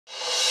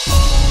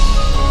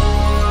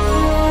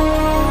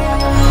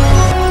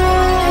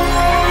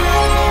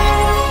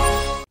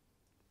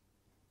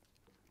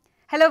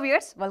Hello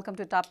viewers, welcome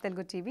to top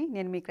Telugu TV.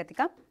 నేను మీ కృతిక.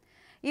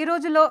 ఈ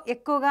రోజుల్లో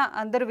ఎక్కువగా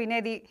అందరూ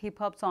వినేది హిప్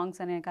హాప్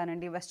సాంగ్స్ అనే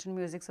కానండి, వెస్ట్రన్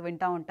మ్యూజిక్స్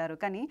వింటూ ఉంటారు.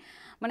 కానీ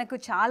మనకు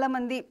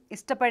చాలామంది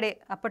ఇష్టపడే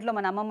అప్పట్లో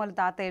మన అమ్మమ్మలు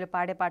తాతయ్యలు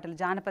పాడే పాటలు,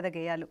 జానపద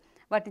గేయాలు,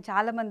 వాటిని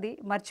చాలామంది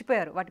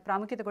మర్చిపోయారు. వాటి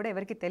ప్రాముఖ్యత కూడా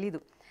ఎవరికి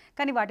తెలియదు.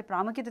 కానీ వాటి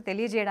ప్రాముఖ్యత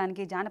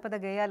తెలియజేయడానికి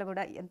జానపద గేయాలు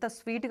కూడా ఎంత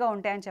స్వీట్గా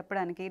ఉంటాయని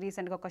చెప్పడానికి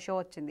రీసెంట్గా ఒక షో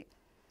వచ్చింది,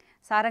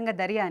 సారంగ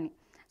దరియా అని.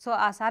 సో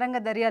ఆ సారంగ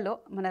దరియాలో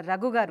మన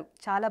రఘు గారు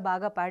చాలా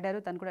బాగా పాడారు.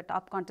 తను కూడా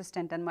టాప్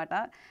కాంటెస్టెంట్ అనమాట.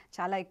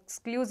 చాలా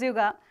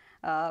ఎక్స్క్లూజివ్గా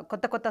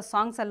కొత్త కొత్త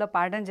సాంగ్స్ అల్లో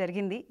పాడడం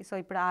జరిగింది. సో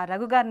ఇప్పుడు ఆ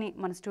రఘు గారిని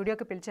మన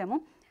స్టూడియోకి పిలిచాము.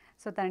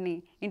 సో తనని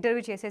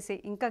ఇంటర్వ్యూ చేసేసి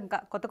ఇంకా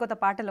కొత్త కొత్త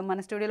పాటలు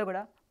మన స్టూడియోలో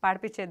కూడా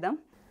పాడిపించేద్దాం.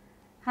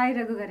 హాయ్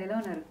రఘు గారు, ఎలా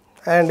ఉన్నారు?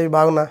 హాయ్ అండి,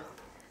 బాగున్నా.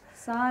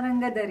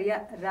 సారంగ దరియా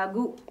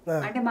రఘు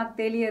అంటే మాకు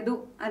తెలియదు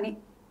అని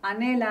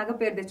అనేలాగా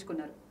పేరు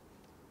తెచ్చుకున్నారు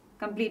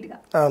కంప్లీట్గా.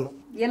 అవును.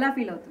 ఎలా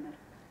ఫీల్ అవుతున్నారు?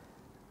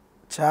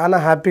 చాలా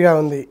హ్యాపీగా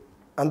ఉంది.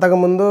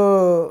 అంతకుముందు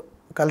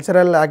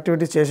కల్చరల్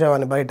యాక్టివిటీస్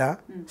చేసేవాడిని బయట,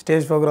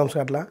 స్టేజ్ ప్రోగ్రామ్స్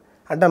అట్లా.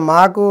 అంటే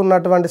మాకు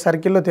ఉన్నటువంటి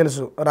సర్కిల్లో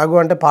తెలుసు రఘు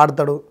అంటే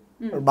పాడతాడు,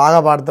 బాగా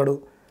పాడతాడు.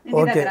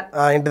 ఓకే,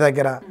 ఇంటి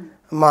దగ్గర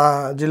మా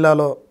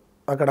జిల్లాలో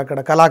అక్కడక్కడ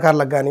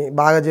కళాకారులకు కానీ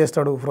బాగా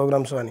చేస్తాడు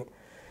ప్రోగ్రామ్స్ అని.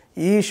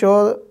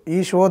 ఈ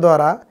షో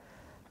ద్వారా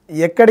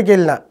ఎక్కడికి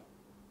వెళ్ళినా,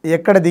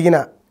 ఎక్కడ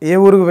దిగినా, ఏ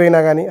ఊరికి పోయినా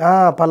కానీ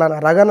పలానా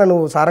రగన్న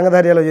నువ్వు సారంగ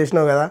దర్యాలో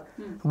చేసినావు కదా,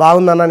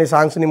 బాగుందన్న నీ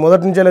సాంగ్స్, నీ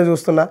మొదటి నుంచేలే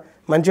చూస్తున్నా,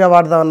 మంచిగా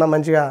పాడతావన్నా,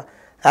 మంచిగా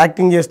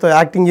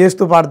యాక్టింగ్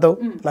చేస్తూ పాడతావు,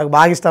 నాకు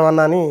బాగా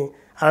ఇస్తావన్నా అని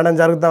అనడం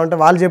జరుగుతూ ఉంటే,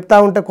 వాళ్ళు చెప్తా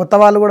ఉంటే కొత్త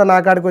వాళ్ళు కూడా నా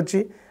కాడికి వచ్చి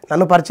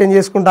నన్ను పరిచయం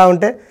చేసుకుంటా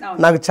ఉంటే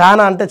నాకు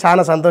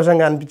చాలా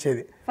సంతోషంగా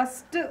అనిపించేది.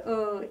 ఫస్ట్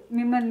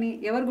మిమ్మల్ని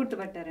ఎవరు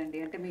గుర్తుపట్టారండి?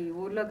 అంటే మీ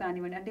ఊర్లో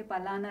కానివ్వండి, అంటే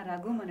పలానా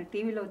రఘు మన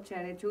టీవీలో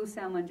వచ్చాడే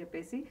చూసామని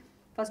చెప్పేసి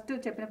ఫస్ట్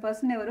చెప్పిన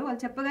పర్సన్ ఎవరు?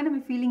 వాళ్ళు చెప్పగానే మీ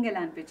ఫీలింగ్ ఎలా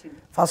అనిపించింది?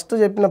 ఫస్ట్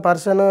చెప్పిన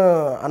పర్సన్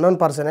అన్నోన్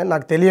పర్సనే,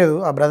 నాకు తెలియదు.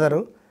 ఆ బ్రదరు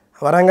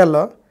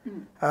వరంగల్లో,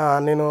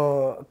 నేను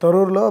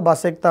తొర్రూరులో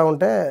బస్ ఎక్కుతా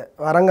ఉంటే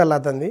వరంగల్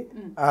అతనిది,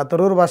 ఆ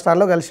తొర్రూరు బస్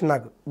స్టాండ్లో కలిసి,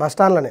 నాకు బస్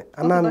స్టాండ్లోనే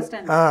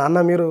అన్న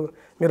మీరు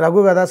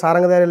రఘు కదా,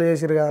 సారంగ దర్యాలో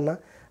చేసిరు కదా అన్న,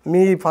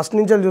 మీ ఫస్ట్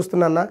నుంచి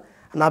చూస్తున్నా అన్న,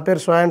 నా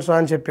పేరు సో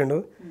అని చెప్పిండు.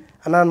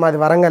 అన్న మాది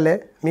వరంగల్లే,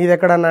 మీది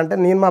ఎక్కడన్నా అంటే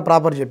నేను మా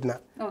ప్రాపర్ చెప్పిన.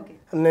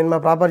 నేను మా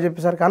ప్రాపర్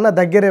చెప్పేసరికి అన్న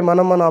దగ్గరే,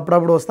 మనం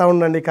అప్పుడప్పుడు వస్తూ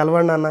ఉండండి,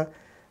 కలవండి అన్న,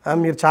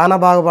 మీరు చాలా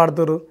బాగా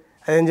పాడుతురు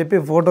అదని చెప్పి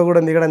ఫోటో కూడా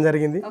దిగడం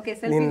జరిగింది.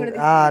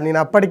 నేను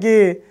అప్పటికి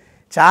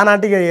చాలా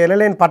అంటే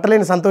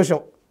పట్టలేని సంతోషం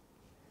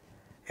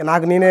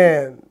నాకు, నేనే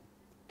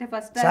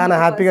చాలా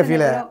హ్యాపీగా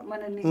ఫీల్ అయ్యా.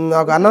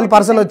 ఒక అన్నోన్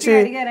పర్సన్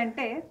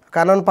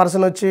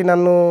వచ్చి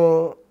నన్ను,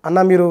 అన్న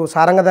మీరు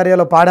సారంగ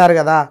దర్యాలో పాడారు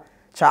కదా,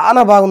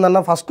 చాలా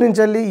బాగుందన్న, ఫస్ట్ నుంచి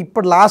వెళ్ళి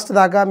ఇప్పుడు లాస్ట్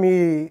దాకా మీ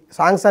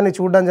సాంగ్స్ అన్ని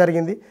చూడడం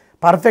జరిగింది,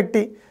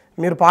 పర్ఫెక్ట్,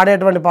 మీరు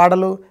పాడేటువంటి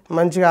పాటలు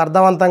మంచిగా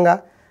అర్థవంతంగా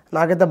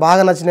నాకైతే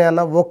బాగా నచ్చినాయి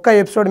అన్న, ఒక్క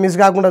ఎపిసోడ్ మిస్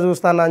కాకుండా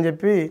చూస్తాను అని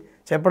చెప్పి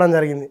చెప్పడం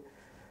జరిగింది.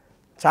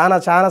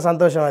 చాలా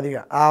సంతోషం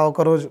అదిగా ఆ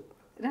ఒకరోజు.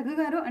 రఘు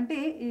గారు, అంటే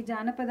ఈ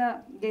జానపద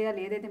గేయాలు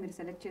ఏదైతే మీరు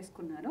సెలెక్ట్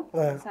చేసుకున్నారో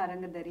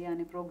సారంగ దరియా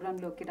అనే ప్రోగ్రామ్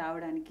లోకి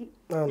రావడానికి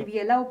ఇవి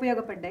ఎలా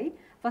ఉపయోగపడ్డాయి?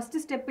 ఫస్ట్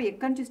స్టెప్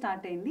ఎక్కడి నుంచి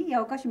స్టార్ట్ అయింది? ఈ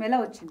అవకాశం ఎలా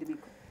వచ్చింది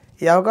మీకు?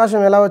 ఈ అవకాశం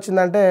ఎలా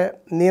వచ్చిందంటే,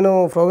 నేను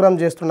ప్రోగ్రామ్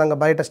చేస్తున్నాగా,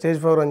 బయట స్టేజ్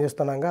ప్రోగ్రామ్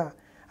చేస్తున్నాగా,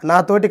 నా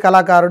తోటి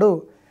కళాకారుడు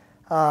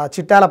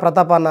చిట్టాల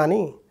ప్రతాప్ అన్న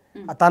అని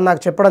తను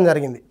నాకు చెప్పడం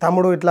జరిగింది,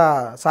 తమ్ముడు ఇట్లా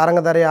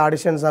సారంగ దర్యా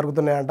ఆడిషన్స్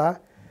జరుగుతున్నాయంట,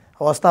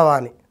 వస్తావా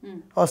అని.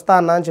 వస్తా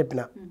అన్న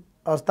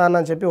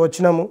అని చెప్పి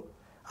వచ్చినాము.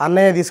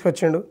 అన్నయ్య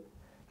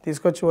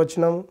తీసుకొచ్చి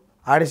వచ్చినాము.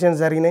 ఆడిషన్స్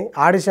జరిగినాయి.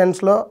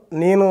 ఆడిషన్స్లో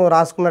నేను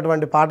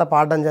రాసుకున్నటువంటి పాట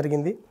పాడడం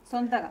జరిగింది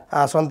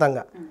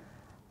సొంతంగా.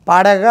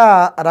 పాడాక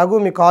రఘు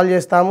మీకు కాల్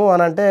చేస్తాము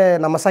అని అంటే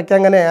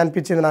నమ్మసక్యంగానే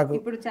అనిపించింది నాకు.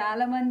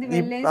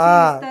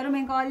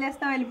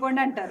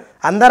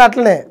 అందరు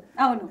అట్లనే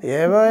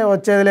ఏమో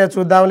వచ్చేదిలే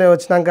చూద్దాంలే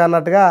వచ్చినాక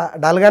అన్నట్టుగా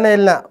డల్గానే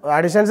వెళ్ళినా.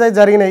 ఆడిషన్స్ అయితే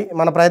జరిగినాయి,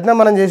 మన ప్రయత్నం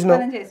మనం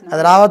చేసినాం,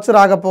 అది రావచ్చు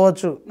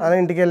రాకపోవచ్చు అని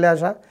ఇంటికి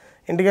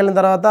వెళ్ళిన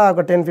తర్వాత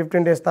ఒక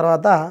 10-15 డేస్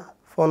తర్వాత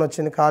ఫోన్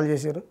వచ్చింది, కాల్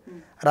చేసారు,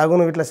 రఘు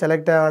నువ్వు ఇట్లా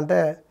సెలెక్ట్ అయ్యావంటే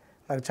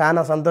నాకు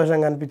చాలా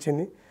సంతోషంగా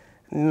అనిపించింది.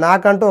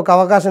 నాకంటూ ఒక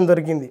అవకాశం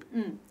దొరికింది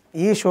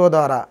ఈ షో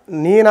ద్వారా.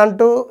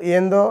 నేనంటూ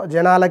ఏందో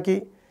జనాలకి,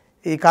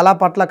 ఈ కళ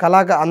పట్ల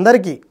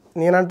అందరికీ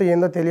నేనంటూ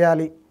ఏందో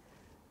తెలియాలి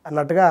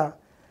అన్నట్టుగా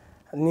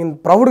నేను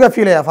ప్రౌడ్గా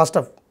ఫీల్ అయ్యా. ఫస్ట్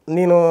ఆఫ్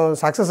నేను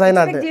సక్సెస్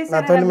అయినట్టే, నా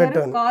తొలి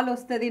మెట్టు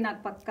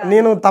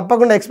నేను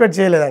తప్పకుండా ఎక్స్పెక్ట్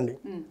చేయలేదండి.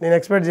 నేను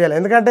ఎక్స్పెక్ట్ చేయలేదు,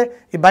 ఎందుకంటే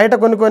ఈ బయట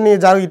కొన్ని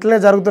ఇట్లనే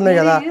జరుగుతున్నాయి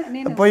కదా,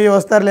 పోయి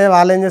వస్తారులే,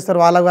 వాళ్ళు ఏం చేస్తారు,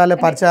 వాళ్ళే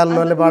పరిచయాలను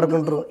వాళ్ళే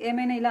పాడుకుంటారు.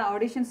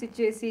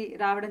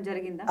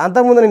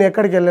 అంతకుముందు నేను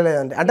ఎక్కడికి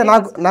వెళ్ళలేదండి. అంటే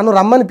నన్ను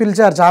రమ్మని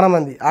పిలిచారు చాలా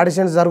మంది,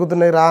 ఆడిషన్స్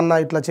జరుగుతున్నాయి రా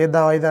అన్న ఇట్లా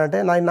చేద్దాం అయితే అంటే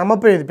నాకు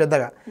నమ్మపోయేది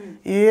పెద్దగా.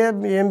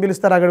 ఏం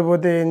పిలుస్తారు, అక్కడికి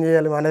పోతే ఏం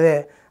చేయాలి, మనదే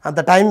అంత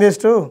టైం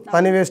వేస్ట్,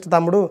 పని వేస్ట్,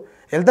 తమ్ముడు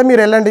వెళ్తే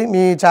మీరు వెళ్ళండి,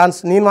 మీ ఛాన్స్,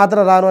 నేను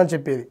మాత్రం రాను అని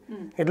చెప్పేది.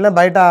 ఇట్లా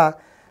బయట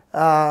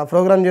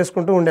ప్రోగ్రామ్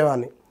చేసుకుంటూ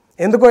ఉండేవాడిని.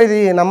 ఎందుకో ఇది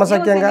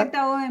నమ్మసక్యంగా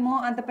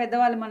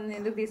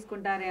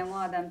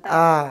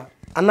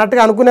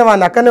అన్నట్టుగా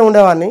అనుకునేవాడిని, అక్కడనే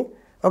ఉండేవాడిని.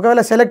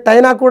 ఒకవేళ సెలెక్ట్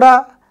అయినా కూడా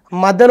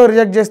మధ్యలో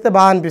రిజెక్ట్ చేస్తే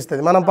బాగా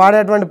అనిపిస్తుంది. మనం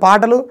పాడేటువంటి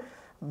పాటలు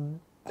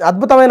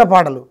అద్భుతమైన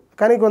పాటలు,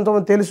 కానీ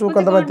కొంతమంది తెలుసు,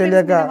 కొంతమంది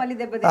తెలియక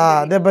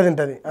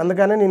దెబ్బతింటుంది.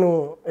 అందుకనే నేను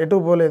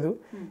ఎటు పోలేదు.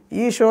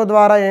 ఈ షో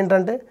ద్వారా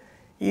ఏంటంటే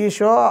ఈ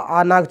షో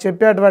నాకు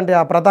చెప్పేటువంటి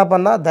ఆ ప్రతాప్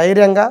అన్న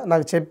ధైర్యంగా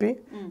నాకు చెప్పి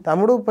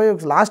తమ్ముడు పోయి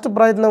లాస్ట్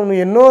ప్రయత్నం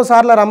నువ్వు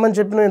ఎన్నోసార్లు రమ్మని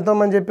చెప్పి నువ్వు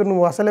ఎంతోమంది చెప్పి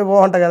నువ్వు అసలే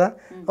పోవంట కదా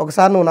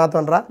ఒకసారి నువ్వు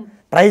నాతో రా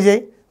ట్రై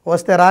చేయి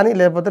వస్తే రాని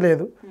లేకపోతే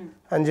లేదు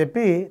అని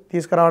చెప్పి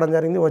తీసుకురావడం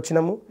జరిగింది.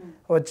 వచ్చినాము,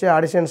 వచ్చి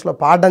ఆడిషన్స్లో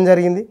పాడడం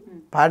జరిగింది.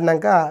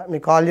 పాడినాక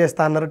మీకు కాల్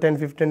చేస్తా అన్నారు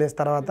 10-15 డేస్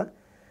తర్వాత.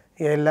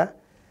 వెళ్ళా,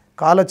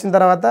 కాల్ వచ్చిన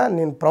తర్వాత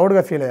నేను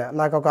ప్రౌడ్గా ఫీల్ అయ్యా.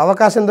 నాకు ఒక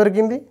అవకాశం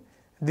దొరికింది,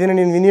 దీన్ని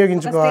నేను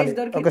వినియోగించుకోవాలి,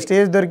 ఒక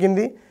స్టేజ్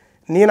దొరికింది,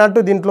 నేనంటూ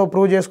దీంట్లో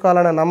ప్రూవ్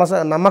చేసుకోవాలన్న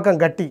నమ్మకం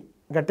గట్టి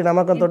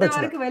నమ్మకంతో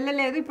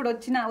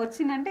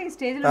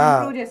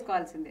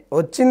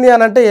వచ్చింది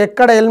అని అంటే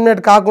ఎక్కడ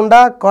ఎలిమినేట్ కాకుండా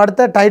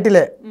కొడితే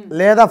టైటిలే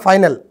లేదా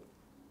ఫైనల్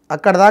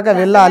అక్కడ దాకా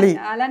వెళ్ళాలి.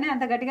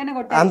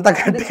 అంత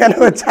గట్టిగానే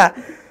వచ్చా,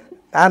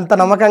 అంత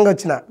నమ్మకంగా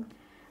వచ్చిన.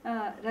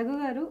 రఘు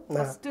గారు,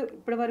 ఫస్ట్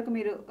ఇప్పటి వరకు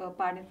మీరు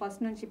పాడిన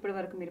ఫస్ట్ నుంచి ఇప్పటి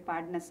వరకు మీరు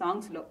పాడిన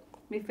సాంగ్స్ లో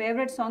మీ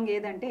ఫేవరెట్ సాంగ్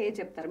ఏదంటే ఏ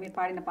చెప్తారు మీరు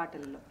పాడిన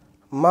పాటలలో?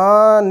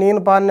 నేను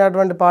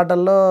పాడినటువంటి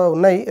పాటల్లో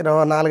ఉన్నాయి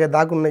 4-5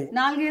 దాకా ఉన్నాయి.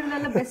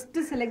 4-5లలో బెస్ట్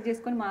సెలెక్ట్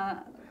చేసుకొని మా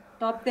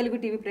టాప్ తెలుగు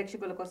టీవీ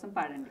ప్రేక్షకుల కోసం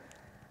పాడండి.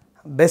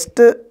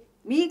 బెస్ట్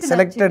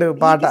సెలెక్టెడ్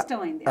పాట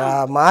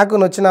మాకు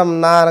నచ్చిన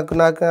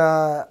నాకు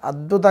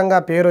అద్భుతంగా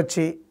పేరు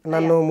వచ్చి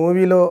నన్ను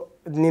మూవీలో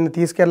నేను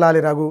తీసుకెళ్ళాలి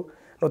రఘు,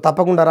 నువ్వు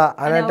తప్పకుండా రా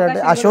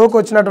అనేటువంటి ఆ షోకి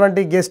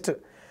వచ్చినటువంటి గెస్ట్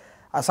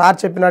ఆ సార్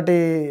చెప్పినట్టు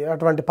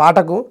అటువంటి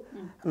పాటకు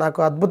నాకు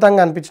అద్భుతంగా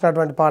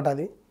అనిపించినటువంటి పాట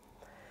అది.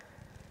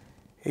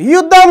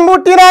 యుద్ధం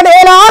పుట్టిన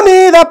నేల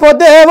మీద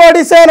పొద్దే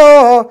ఒడిసెను,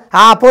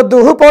 ఆ పొద్దు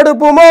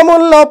పొడుపు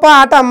మోముల్లో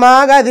పాటమ్మ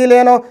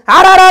గదిలేను,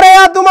 అరరే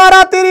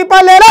అద్దుమారా తిరి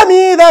పల్లెల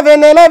మీద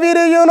వెన్నెల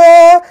విరియును,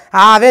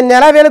 ఆ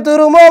వెన్నెల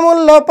వెలుతురు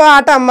మోముల్లో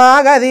పాటమ్మ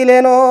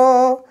గదిలేను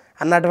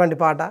అన్నటువంటి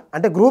పాట.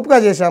 అంటే గ్రూప్గా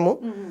చేశాము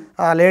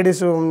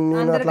లేడీస్,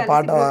 నేను అట్లా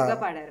పాట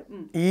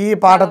ఈ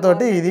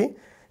పాటతోటి ఇది.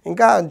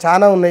 ఇంకా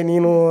చాలా ఉన్నాయి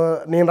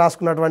నేను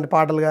రాసుకున్నటువంటి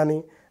పాటలు కానీ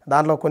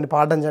దాంట్లో కొన్ని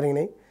పాడడం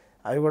జరిగినాయి.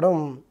 అవి కూడా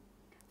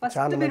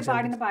చాలా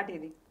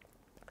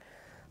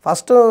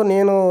ఫస్ట్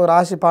నేను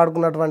రాసి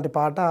పాడుకున్నటువంటి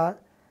పాట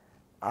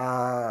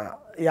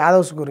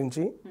యాదవ్స్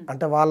గురించి,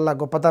 అంటే వాళ్ళ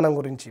గొప్పతనం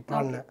గురించి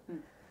పాడిన.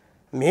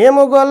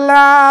 మేము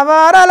గొల్లా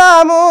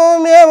వారలాము,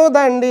 మేము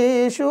దండి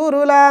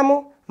శూరులాము,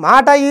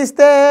 మాట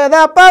ఇస్తే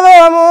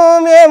దప్పవోము,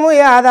 మేము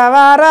యాదవ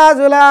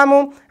రాజులాము,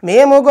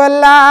 మేము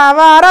గొల్లా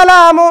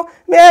వారలాము,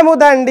 మేము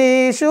దండి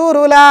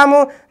శూరులాము,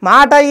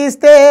 మాట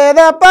ఇస్తే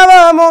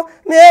దప్పవోము,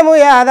 మేము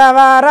యాదవ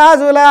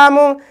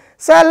రాజులాము,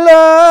 సల్లోయమ్మ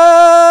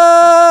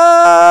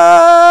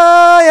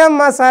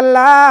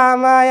సల్లా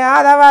మా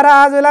యాదవ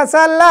రాజుల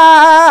సల్లా.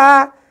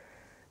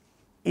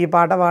 ఈ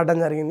పాట పాడడం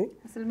జరిగింది.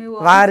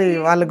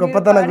 వాళ్ళ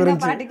గొప్పతనం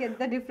గురించి.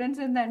 ఎంత డిఫరెన్స్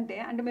ఉందంటే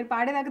అంటే మీరు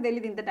పాడేదాకా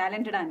తెలియదు ఇంత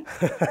టాలెంటెడ్ అని.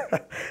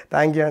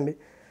 థ్యాంక్ యూ అండి.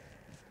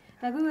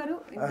 రఘు గారు,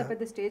 ఇంత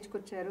పెద్ద స్టేజ్కి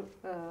వచ్చారు,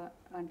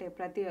 అంటే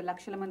ప్రతి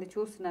లక్షల మంది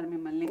చూస్తున్నారు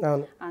మిమ్మల్ని,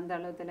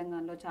 ఆంధ్రాలో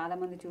తెలంగాణలో చాలా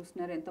మంది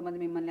చూస్తున్నారు, ఎంతో మంది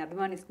మిమ్మల్ని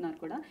అభిమానిస్తున్నారు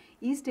కూడా.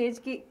 ఈ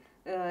స్టేజ్కి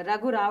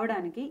రఘు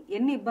రావడానికి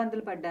ఎన్ని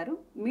ఇబ్బందులు పడ్డారు?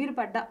 మీరు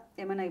పడ్డ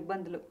ఏమైనా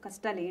ఇబ్బందులు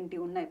కష్టాలు ఏంటి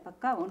ఉన్నాయి?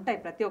 పక్కా ఉంటాయి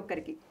ప్రతి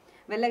ఒక్కరికి.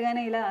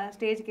 వెళ్ళగానే ఇలా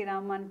స్టేజ్కి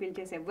రామ్మా అని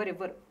పిలిచేసి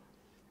ఎవ్వరు.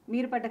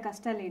 మీరు పడ్డ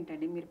కష్టాలు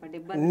ఏంటండి? మీరు పడ్డ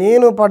ఇబ్బంది?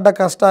 నేను పడ్డ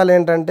కష్టాలు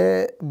ఏంటంటే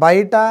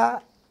బయట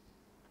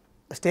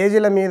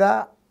స్టేజీల మీద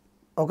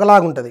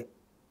ఒకలాగుంటుంది,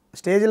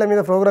 స్టేజీల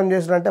మీద ప్రోగ్రామ్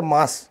చేసినంటే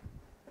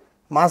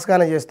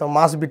మాస్గానే చేస్తాం,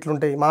 మాస్ బిట్లు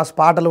ఉంటాయి, మాస్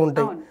పాటలు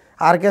ఉంటాయి.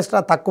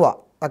 ఆర్కెస్ట్రా తక్కువ,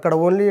 అక్కడ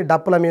ఓన్లీ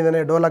డప్పుల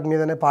మీదనే డోలక్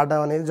మీదనే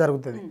పాడడం అనేది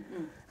జరుగుతుంది.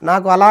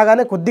 నాకు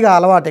అలాగానే కొద్దిగా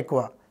అలవాటు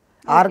ఎక్కువ,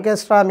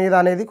 ఆర్కెస్ట్రా మీద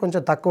అనేది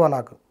కొంచెం తక్కువ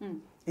నాకు.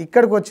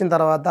 ఇక్కడికి వచ్చిన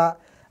తర్వాత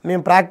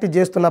మేము ప్రాక్టీస్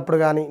చేస్తున్నప్పుడు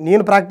కానీ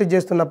నేను ప్రాక్టీస్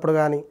చేస్తున్నప్పుడు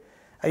కానీ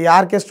ఈ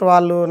ఆర్కెస్ట్రా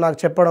వాళ్ళు నాకు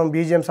చెప్పడం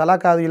బీజిఎమ్స్ అలా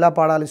కాదు, ఇలా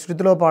పాడాలి,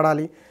 శృతిలో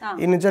పాడాలి,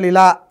 ఈ నుంచి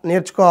ఇలా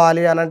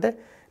నేర్చుకోవాలి అని అంటే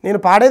నేను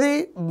పాడేది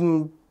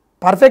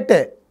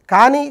పర్ఫెక్టే,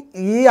 కానీ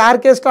ఈ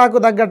ఆర్కెస్ట్రాకు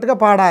తగ్గట్టుగా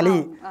పాడాలి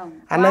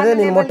అన్నదే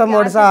నేను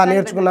మొట్టమొదటిసారి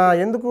నేర్చుకున్నా.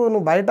 ఎందుకు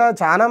నువ్వు బయట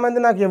చాలామంది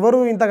నాకు ఎవరు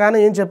ఇంతగానో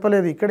ఏం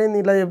చెప్పలేదు, ఇక్కడేంది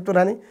ఇలా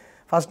చెప్తురని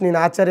ఫస్ట్ నేను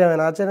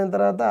ఆశ్చర్యం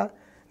తర్వాత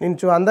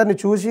నేను అందరిని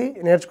చూసి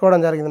నేర్చుకోవడం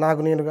జరిగింది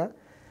నాకు నేనుగా.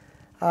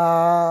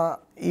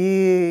 ఈ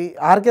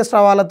ఆర్కెస్ట్రా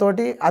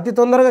వాళ్ళతోటి అతి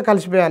తొందరగా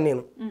కలిసిపోయాను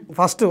నేను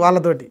ఫస్ట్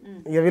వాళ్ళతోటి.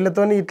 ఇక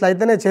వీళ్ళతోని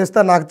ఇట్లయితేనే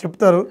చేస్తారు నాకు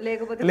చెప్తారు,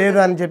 లేదు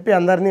అని చెప్పి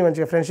అందరినీ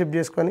మంచిగా ఫ్రెండ్షిప్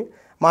చేసుకొని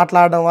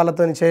మాట్లాడడం,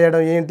 వాళ్ళతో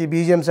చేయడం, ఏంటి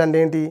బీజిఎమ్స్ అంటే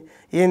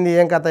ఏంది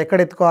ఏం కథ, ఎక్కడ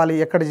ఎత్తుకోవాలి,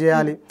 ఎక్కడ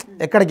చేయాలి,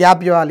 ఎక్కడ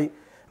గ్యాప్ ఇవ్వాలి,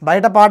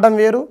 బయట పాడడం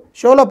వేరు,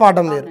 షోలో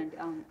పాడడం వేరు.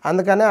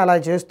 అందుకనే అలా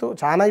చేస్తూ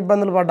చాలా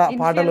ఇబ్బందులు పడ్డా.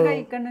 పాటలు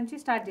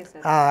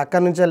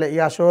అక్కడి నుంచే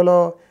ఆ షోలో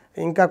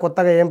ఇంకా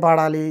కొత్తగా ఏం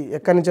పాడాలి,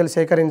 ఎక్కడి నుంచి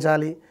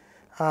సేకరించాలి,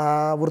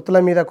 వృత్తుల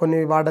మీద కొన్ని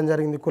పాడడం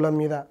జరిగింది, కులం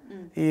మీద,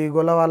 ఈ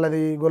గొల్ల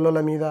వాళ్ళది గొల్లల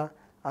మీద,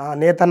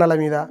 నేతన్నల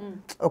మీద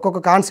ఒక్కొక్క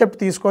కాన్సెప్ట్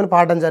తీసుకొని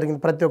పాడడం జరిగింది.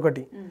 ప్రతి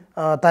ఒక్కటి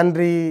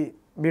తండ్రి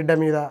బిడ్డ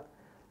మీద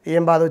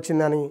ఏం బాధ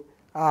వచ్చిందని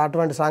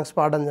అటువంటి సాంగ్స్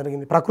పాడడం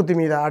జరిగింది, ప్రకృతి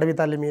మీద, అడవి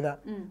తల్లి మీద,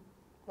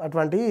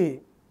 అటువంటి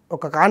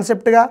ఒక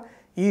కాన్సెప్ట్గా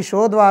ఈ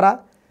షో ద్వారా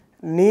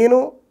నేను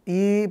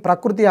ఈ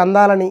ప్రకృతి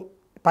అందాలని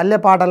పల్లె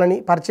పాటలని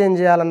పరిచయం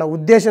చేయాలన్న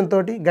ఉద్దేశంతో,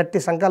 గట్టి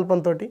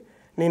సంకల్పంతో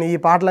నేను ఈ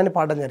పాటలని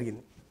పాడడం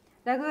జరిగింది.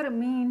 రఘు గారు,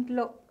 మీ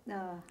ఇంట్లో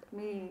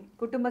మీ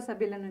కుటుంబ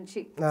సభ్యుల నుంచి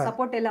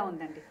సపోర్ట్ ఎలా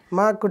ఉందండి?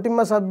 మా కుటుంబ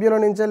సభ్యుల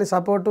నుంచి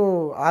సపోర్టు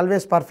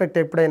ఆల్వేస్ పర్ఫెక్ట్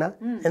ఎప్పుడైనా.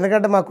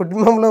 ఎందుకంటే మా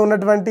కుటుంబంలో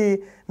ఉన్నటువంటి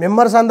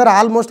మెంబర్స్ అందరూ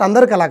ఆల్మోస్ట్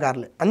అందరు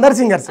కళాకారులే, అందరు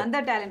సింగర్స్,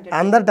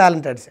 అందరు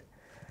టాలెంటెడ్స్,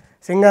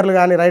 సింగర్లు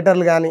కానీ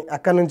రైటర్లు కానీ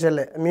అక్కడి నుంచి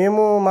వెళ్ళే.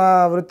 మేము మా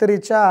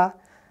వృత్తిరీత్యా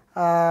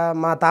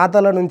మా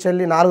తాతల నుంచి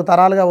వెళ్ళి 4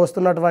 తరాలుగా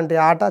వస్తున్నటువంటి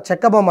ఆట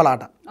చెక్క బొమ్మల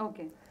ఆట.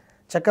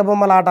 చెక్క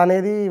బొమ్మల ఆట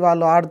అనేది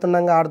వాళ్ళు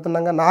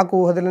ఆడుతుండగా నాకు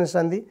ఊహ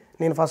తెలిసింది.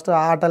 నేను ఫస్ట్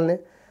ఆ ఆటల్ని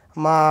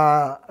మా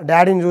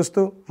డాడీని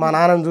చూస్తూ, మా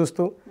నాన్నని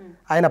చూస్తూ,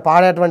 ఆయన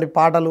పాడేటువంటి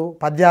పాటలు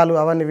పద్యాలు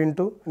అవన్నీ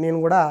వింటూ నేను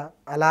కూడా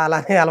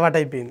అలానే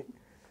అలవాటైపోయింది.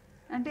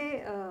 అంటే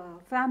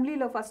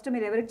ఫ్యామిలీలో ఫస్ట్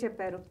మీరు ఎవరికి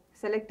చెప్పారు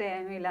సెలెక్ట్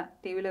అయ్యాను ఇలా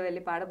టీవీలో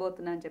వెళ్ళి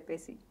పాడబోతున్నా అని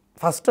చెప్పేసి?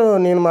 ఫస్ట్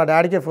నేను మా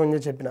డాడీకే ఫోన్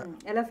చేసి చెప్పిన.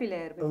 ఎలా ఫీల్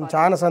అయ్యారు?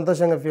 చాలా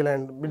సంతోషంగా ఫీల్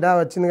అయ్యాను. బిడ్డ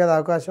వచ్చింది కదా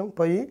అవకాశం,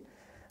 పోయి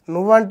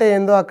నువ్వంటే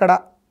ఏందో అక్కడ,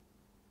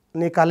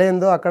 నీ కళ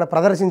ఏందో అక్కడ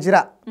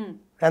ప్రదర్శించిరా,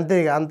 అంతే.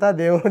 ఇక అంతా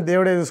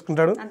దేవుడే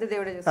చూసుకుంటాడు.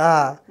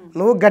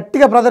 నువ్వు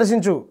గట్టిగా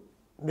ప్రదర్శించు,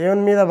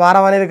 దేవుని మీద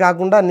భారం అనేది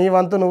కాకుండా నీ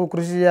వంతు నువ్వు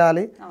కృషి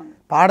చేయాలి,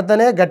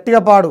 పాడితేనే గట్టిగా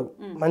పాడు,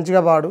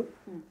 మంచిగా పాడు,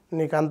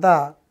 నీకంతా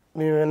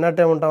మేము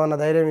విన్నట్టే ఉంటామన్న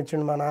ధైర్యం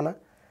ఇచ్చిండు మా నాన్న.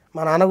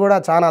 మా నాన్న కూడా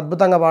చాలా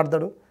అద్భుతంగా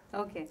పాడతాడు.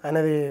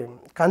 అనేది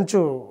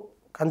కంచు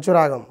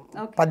రాగం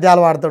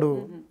పద్యాలు పాడతాడు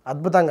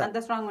అద్భుతంగా,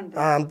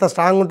 అంత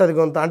స్ట్రాంగ్ ఉంటుంది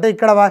గొంతు. అంటే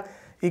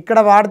ఇక్కడ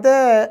వాడితే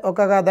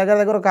ఒక దగ్గర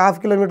ఒక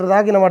 1/2 కిలోమీటర్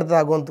దాకా వినబడుతుంది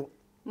ఆ గొంతు.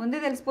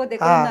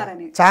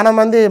 చాలా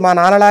మంది మా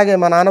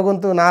నాన్న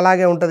గొంతు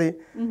నాలాగే ఉంటుంది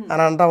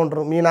అని అంటూ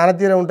ఉంటారు. మీ నాన్న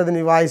తీరే ఉంటుంది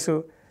నీ వాయిస్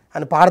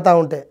అని పాడుతూ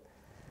ఉంటే.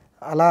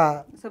 అలా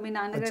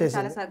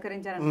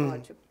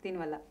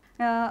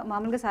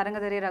మామూలుగా సారంగ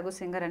దరియా రఘు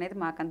సింగర్ అనేది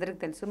మాకు అందరికి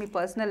తెలుసు, మీ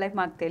పర్సనల్ లైఫ్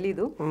మాకు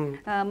తెలీదు.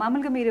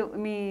 మామూలుగా మీరు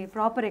మీ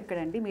ప్రాపర్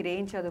ఎక్కడండి? మీరు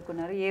ఏం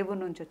చదువుకున్నారు, ఏ ఊరు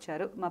నుంచి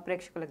వచ్చారు, మా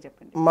ప్రేక్షకులకు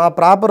చెప్పండి. మా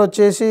ప్రాపర్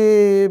వచ్చేసి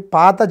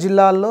పాత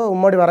జిల్లాల్లో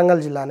ఉమ్మడి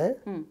వరంగల్ జిల్లానే.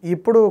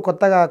 ఇప్పుడు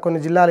కొత్తగా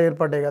కొన్ని జిల్లాలు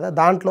ఏర్పడ్డాయి కదా,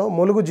 దాంట్లో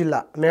ములుగు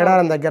జిల్లా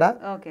మేడారం దగ్గర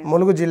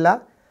ములుగు జిల్లా.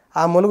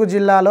 ఆ ములుగు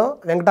జిల్లాలో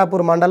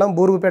వెంకటాపూర్ మండలం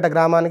బూరుగుపేట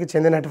గ్రామానికి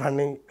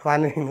చెందినటువంటి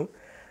వాణ్ణి నేను.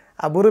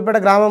 ఆ బూరుగుపేట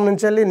గ్రామం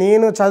నుంచి వెళ్ళి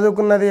నేను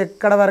చదువుకున్నది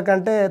ఎక్కడ వరకు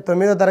అంటే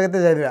 9వ తరగతి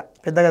చదివా.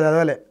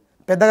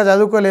 పెద్దగా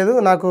చదువుకోలేదు,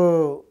 నాకు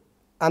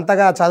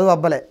అంతగా చదువు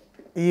అబ్బలే.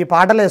 ఈ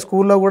పాటలే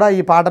స్కూల్లో కూడా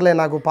ఈ పాటలే,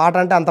 నాకు పాట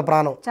అంటే అంత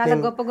ప్రాణం.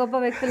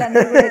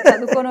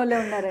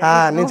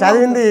 నేను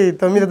చదివింది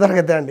 9వ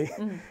తరగతి అండి.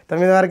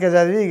 9 వరకే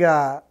చదివి ఇక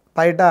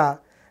బయట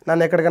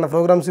నన్ను ఎక్కడికైనా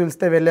ప్రోగ్రామ్స్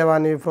పిలిస్తే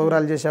వెళ్ళేవాడిని,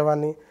 ప్రోగ్రాలు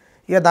చేసేవాడిని.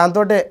 ఇక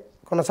దాంతో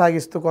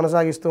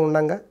కొనసాగిస్తూ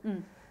ఉండగా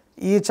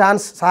ఈ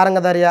ఛాన్స్ సారంగ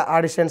దరియా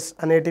ఆడిషన్స్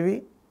అనేటివి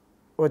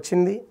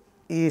వచ్చింది.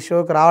 ఈ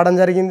షోకి రావడం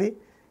జరిగింది.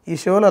 ఈ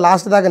షోలో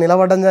లాస్ట్ దాకా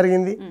నిలబడడం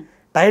జరిగింది.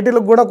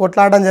 టైటిల్కి కూడా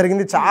కొట్లాడడం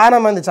జరిగింది. చాలా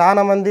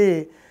మంది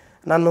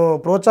నన్ను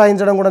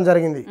ప్రోత్సహించడం కూడా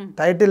జరిగింది.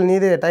 టైటిల్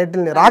నీదే,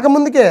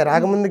 రాకముందుకే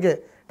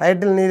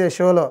టైటిల్ నీదే,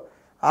 షోలో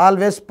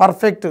ఆల్వేస్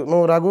పర్ఫెక్ట్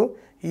నువ్వు రఘు,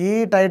 ఈ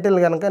టైటిల్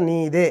కనుక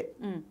నీదే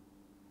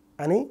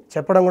అని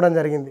చెప్పడం కూడా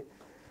జరిగింది.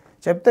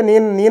 చెప్తే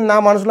నేను నా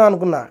మనసులో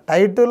అనుకున్నా,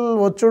 టైటిల్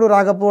వచ్చుడు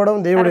రాకపోవడం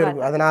దేవుడు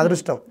ఎరుగు, అది నా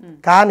అదృష్టం.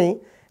 కానీ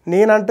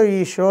నేనంటూ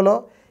ఈ షోలో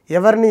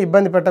ఎవరిని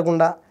ఇబ్బంది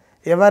పెట్టకుండా,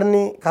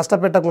 ఎవరిని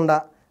కష్టపెట్టకుండా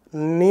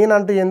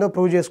నేనంటూ ఏందో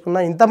ప్రూవ్ చేసుకున్నా,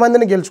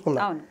 ఇంతమందిని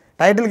గెలుచుకున్నా.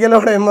 టైటిల్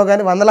గెలవడం ఏమో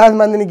కానీ 100,000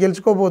 మందిని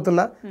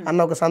గెలుచుకోబోతున్నా అన్న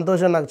ఒక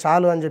సంతోషం నాకు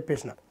చాలు అని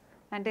చెప్పేసిన.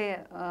 అంటే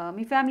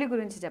మీ ఫ్యామిలీ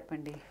గురించి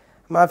చెప్పండి.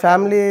 మా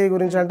ఫ్యామిలీ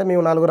గురించి అంటే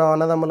మేము 4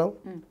 అన్నదమ్ములం.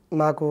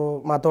 నాకు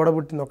మా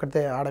తోడబుట్టింది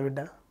ఒకటే ఆడబిడ్డ,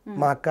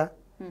 మా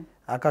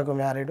అక్కకు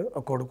మ్యారీడ్,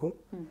 ఒక కొడుకు.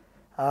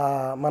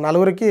 మా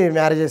 4కి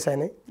మ్యారేజెస్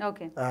అయినాయి.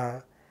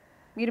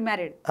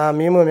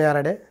 మేము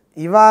మ్యారీడే.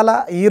 ఇవాళ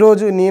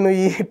ఈరోజు నేను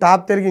ఈ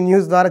టాప్ తెలుగు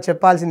న్యూస్ ద్వారా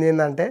చెప్పాల్సింది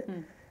ఏంటంటే,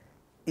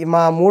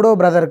 మా 3వ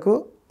బ్రదర్కు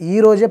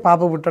ఈరోజే పాప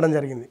పుట్టడం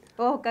జరిగింది.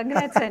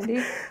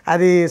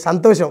 అది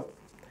సంతోషం.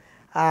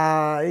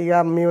 ఇక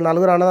మేము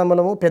 4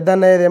 అన్నదమ్ములము. పెద్ద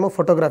అన్నయ్యదేమో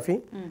ఫోటోగ్రఫీ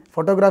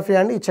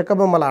అండి, ఈ చెక్క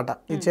బొమ్మల ఆట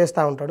ఇది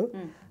చేస్తూ ఉంటాడు.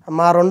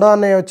 మా 2వ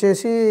అన్నయ్య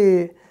వచ్చేసి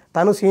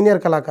తను సీనియర్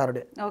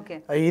కళాకారుడే,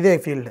 ఇదే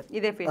ఫీల్డ్,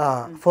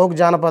 ఫోక్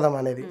జానపదం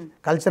అనేది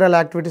కల్చరల్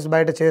యాక్టివిటీస్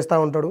బయట చేస్తూ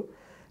ఉంటాడు.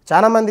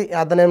 చాలా మంది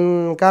అతని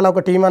వెనకాల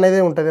ఒక టీం అనేది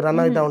ఉంటుంది, రన్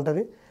అవుతూ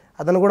ఉంటుంది.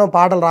 అతను కూడా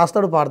పాటలు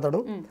రాస్తాడు, పాడతాడు.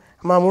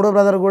 మా 3వ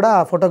బ్రదర్ కూడా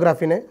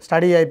ఫోటోగ్రఫీనే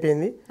స్టడీ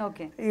అయిపోయింది.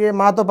 ఇక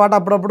మాతో పాటు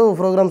అప్పుడప్పుడు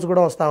ప్రోగ్రామ్స్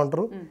కూడా వస్తూ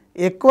ఉంటారు.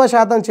 ఎక్కువ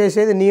శాతం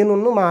చేసేది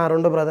నేను మా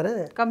 2వ బ్రదరే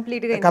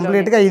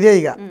కంప్లీట్గా ఇదే.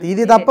 ఇక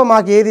ఇది తప్ప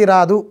మాకు ఏది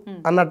రాదు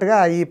అన్నట్టుగా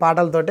ఈ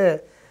పాటలతోటే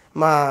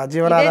మా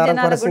జీవనాధారం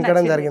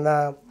కొనసాగించడం జరిగిందా.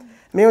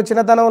 మేము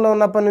చిన్నతనంలో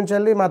ఉన్నప్పటి నుంచి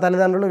వెళ్ళి మా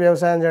తల్లిదండ్రులు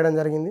వ్యవసాయం చేయడం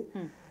జరిగింది.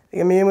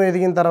 ఇక మేము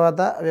ఎదిగిన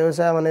తర్వాత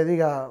వ్యవసాయం అనేది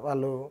ఇక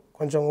వాళ్ళు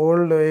కొంచెం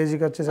ఓల్డ్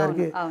ఏజ్కి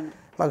వచ్చేసరికి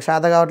మాకు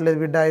శాత కావట్లేదు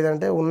బిడ్డ,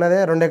 ఇదంటే ఉన్నదే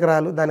 2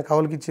 ఎకరాలు, దాన్ని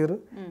కౌలుకి ఇచ్చారు,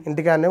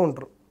 ఇంటికాడనే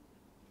ఉంటారు,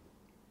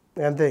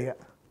 అంతే. ఇక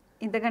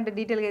ఇంతకంటే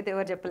డీటెయిల్గా అయితే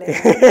ఎవరు చెప్పలేదు.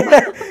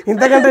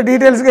 ఇంతకంటే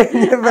డీటెయిల్స్గా ఏం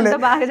చెప్పలేదు.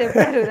 బాగా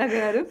చెప్పారు రఘు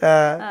గారు.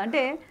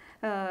 అంటే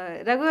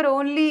రఘు గారు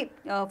ఓన్లీ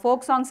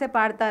ఫోక్ సాంగ్సే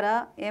పాడతారా,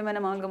 ఏమైనా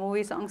మామూలుగా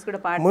మూవీ సాంగ్స్ కూడా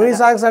పాడతారా? మూవీ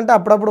సాంగ్స్ అంటే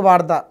అప్పుడప్పుడు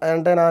పాడతా,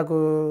 అంటే నాకు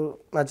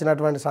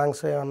నచ్చినటువంటి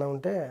సాంగ్స్ ఏమన్నా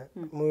ఉంటే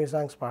మూవీ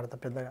సాంగ్స్ పాడతా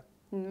పెద్దగా.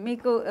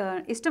 మీకు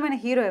ఇష్టమైన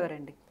హీరో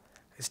ఎవరండి?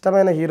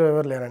 ఇష్టమైన హీరో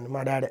ఎవరు లేరండి,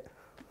 మా డాడే.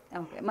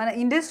 ఓకే, మన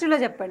ఇండస్ట్రీలో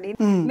చెప్పండి,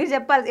 మీరు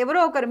చెప్పాలి ఎవరో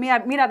ఒకరు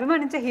మీరు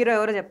అభిమానించే హీరో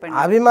ఎవరో చెప్పండి.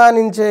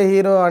 అభిమానించే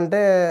హీరో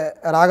అంటే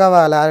రాఘవ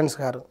లారెన్స్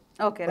గారు.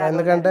 ఓకే,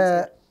 ఎందుకంటే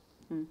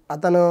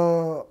అతను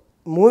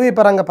మూవీ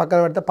పరంగా పక్కన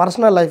పెడితే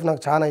పర్సనల్ లైఫ్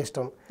నాకు చాలా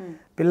ఇష్టం.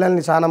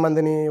 పిల్లల్ని చాలా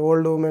మందిని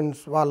ఓల్డ్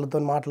ఉమెన్స్ వాళ్ళతో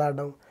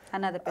మాట్లాడడం,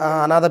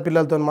 అనాథ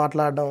పిల్లలతో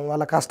మాట్లాడడం,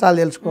 వాళ్ళ కష్టాలు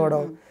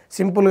తెలుసుకోవడం,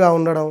 సింపుల్గా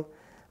ఉండడం,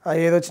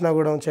 ఏదొచ్చినా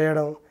కూడా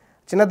చేయడం.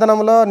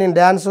 చిన్నతనంలో నేను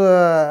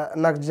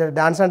నాకు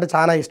డ్యాన్స్ అంటే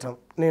చాలా ఇష్టం.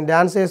 నేను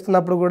డ్యాన్స్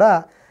చేస్తున్నప్పుడు కూడా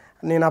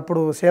నేను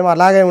అప్పుడు సేమ్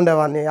అలాగే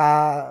ఉండేవాడిని,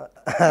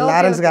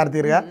 లారెన్స్ గారి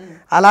తీరుగా.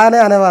 అలానే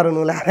అనేవారు,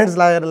 నువ్వు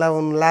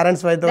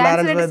లారెన్స్ వైతో అలా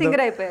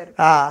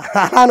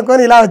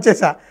అనుకొని ఇలా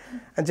వచ్చేసా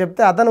అని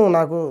చెప్తే అతను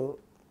నాకు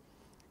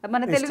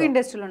మన తెలుగు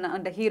ఇండస్ట్రీలో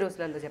అంటే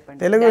హీరోస్లలో చెప్పండి.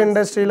 తెలుగు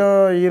ఇండస్ట్రీలో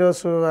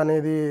హీరోస్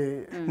అనేది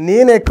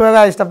నేను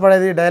ఎక్కువగా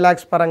ఇష్టపడేది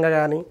డైలాగ్స్ పరంగా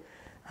కానీ,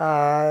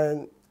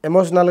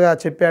 ఎమోషనల్గా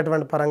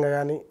చెప్పేటువంటి పరంగా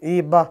కానీ ఈ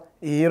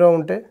హీరో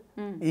ఉంటే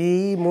ఈ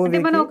మూవీ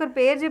మనం ఒకరి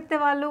పేరు చెప్తే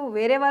వాళ్ళు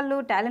వేరే వాళ్ళు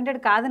టాలెంటెడ్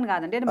కాదని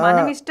కాదండి,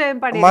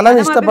 మనం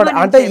ఇష్టపడే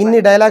అంటే ఇన్ని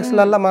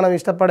డైలాగ్స్లల్లో మనం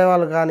ఇష్టపడే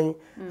వాళ్ళు కానీ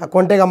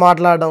కొంటెగా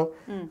మాట్లాడడం,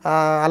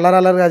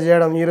 అల్లరల్లరిగా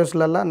చేయడం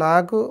హీరోస్లల్లో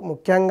నాకు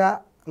ముఖ్యంగా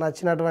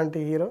నచ్చినటువంటి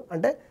హీరో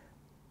అంటే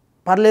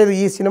పర్లేదు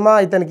ఈ సినిమా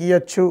ఇతనికి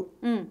ఇవ్వచ్చు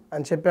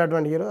అని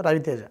చెప్పేటువంటి హీరో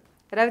రవితేజ.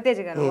 రవితేజ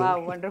గారు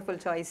వండర్ఫుల్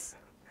చాయిస్.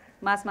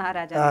 మాస్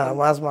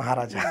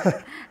మహారాజా.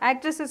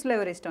 యాక్ట్రెసెస్లో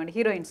ఎవరు ఇష్టం అండి?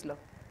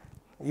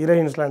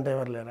 హీరోయిన్స్లో అంటే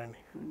ఎవరు లేరండి.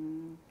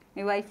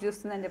 మీ వైఫ్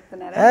చూస్తుందని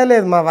చెప్తున్నారా?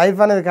 లేదు, మా వైఫ్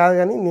అనేది కాదు,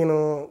 కానీ నేను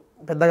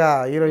పెద్దగా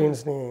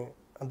హీరోయిన్స్ని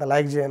అంత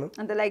లైక్ చేయను,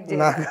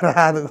 నాకు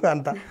రాదు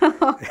అంత.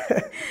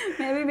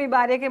 మేబీ మీ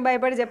భార్యకి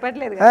భయపడి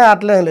చెప్పట్లేదు?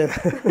 అట్లేం లేదు.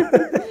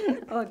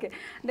 ఓకే,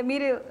 అంటే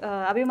మీరు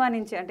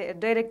అభిమానించే అంటే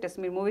డైరెక్టర్స్,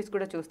 మీరు మూవీస్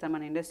కూడా చూస్తాం,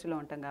 మన ఇండస్ట్రీలో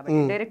ఉంటాం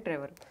కాబట్టి డైరెక్టర్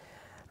ఎవరు?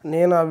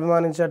 నేను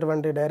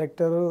అభిమానించేటువంటి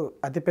డైరెక్టరు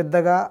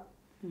అతిపెద్దగా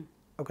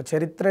ఒక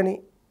చరిత్రని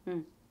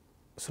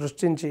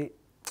సృష్టించి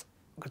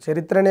ఒక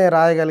చరిత్రనే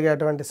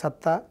రాయగలిగేటువంటి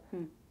సత్తా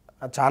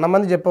చాలా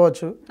మంది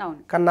చెప్పవచ్చు,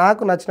 కానీ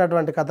నాకు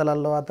నచ్చినటువంటి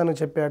కథలలో, అతను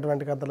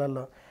చెప్పేటువంటి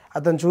కథలలో,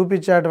 అతను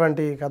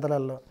చూపించేటువంటి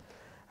కథలలో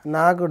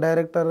నాకు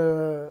డైరెక్టర్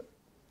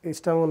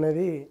ఇష్టం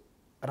ఉన్నది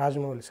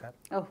రాజమౌళి సార్.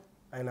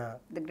 ఆయన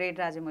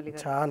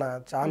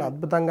చాలా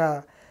అద్భుతంగా,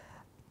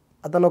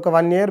 అతను ఒక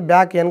 1 year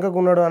బ్యాక్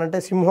వెనకకున్నాడు అని అంటే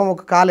సింహం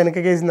ఒక కాలు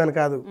వెనకకేసిందని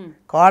కాదు,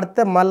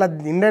 కాడితే మళ్ళీ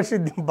ఇండస్ట్రీ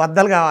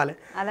బద్దలు కావాలి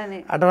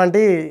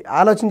అటువంటి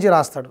ఆలోచించి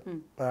రాస్తాడు,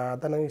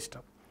 అతను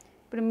ఇష్టం.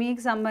 ఇప్పుడు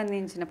మీకు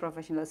సంబంధించిన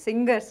ప్రొఫెషన్లో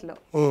సింగర్స్లో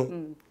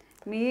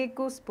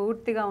మీకు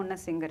స్ఫూర్తిగా ఉన్న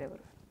సింగర్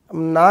ఎవరు?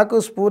 నాకు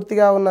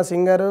స్ఫూర్తిగా ఉన్న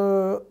సింగరు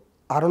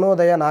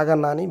అరుణోదయ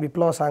నాగన్న అని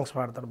విప్లవ సాంగ్స్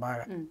పాడతాడు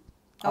బాగా.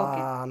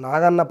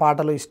 నాగన్న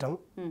పాటలు ఇష్టం,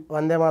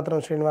 వందే మాత్రం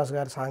శ్రీనివాస్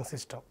గారి సాంగ్స్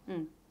ఇష్టం.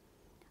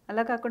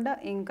 అలా కాకుండా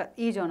ఇంకా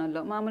ఈ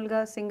జోనర్లో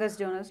మామూలుగా సింగర్స్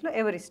జోనర్స్లో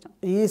ఎవరు ఇష్టం?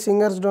 ఈ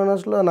సింగర్స్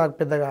జోనర్స్లో నాకు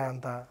పెద్దగా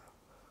అంత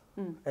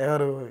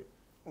ఎవరు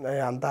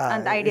అంత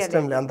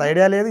ఇష్టం లేదు, అంత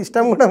ఐడియా లేదు,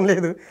 ఇష్టం కూడా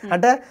లేదు.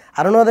 అంటే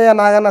అరుణోదయ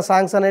నాగన్న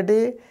సాంగ్స్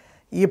అనేటివి,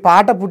 ఈ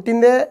పాట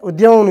పుట్టిందే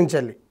ఉద్యమం నుంచి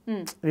వెళ్ళి,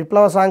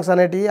 విప్లవ సాంగ్స్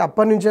అనేటివి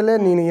అప్పటి నుంచి వెళ్ళే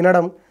నేను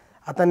వినడం,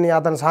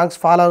 అతని సాంగ్స్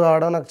ఫాలో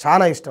కావడం నాకు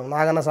చాలా ఇష్టం.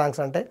 నాగన్న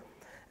సాంగ్స్ అంటే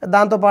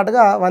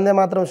దాంతోపాటుగా వందే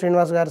మాత్రం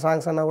శ్రీనివాస్ గారి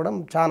సాంగ్స్ అన్నా కూడా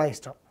చాలా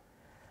ఇష్టం.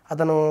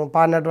 అతను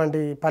పాడినటువంటి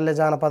పల్లె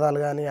జానపదాలు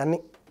కానీ అన్నీ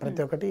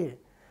ప్రతి ఒక్కటి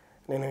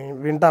నేను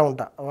వింటూ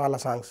ఉంటా వాళ్ళ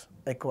సాంగ్స్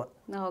ఎక్కువ.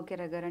 ఓకే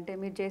రఘు, అంటే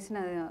మీరు చేసిన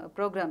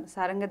ప్రోగ్రామ్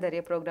సారంగ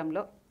దర్య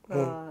ప్రోగ్రాంలో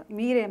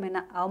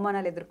మీరేమైనా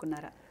అవమానాలు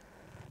ఎదుర్కొన్నారా?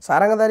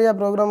 సారంగ దర్య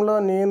ప్రోగ్రాంలో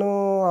నేను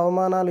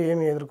అవమానాలు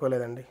ఏమీ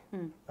ఎదుర్కోలేదండి.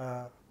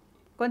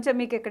 కొంచెం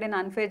మీకు ఎక్కడైనా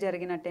అన్ఫేర్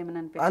జరిగినట్టు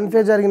ఏమైనా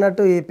అన్ఫేర్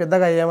జరిగినట్టు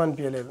పెద్దగా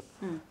ఏమనిపించలేదు.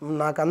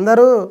 నాకు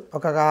అందరూ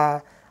ఒక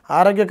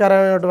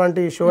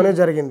ఆరోగ్యకరమైనటువంటి షోనే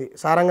జరిగింది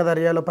సారంగ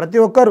దర్యాలో. ప్రతి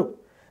ఒక్కరు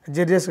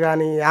జడ్జెస్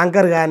కానీ,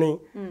 యాంకర్ కానీ,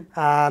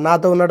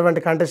 నాతో ఉన్నటువంటి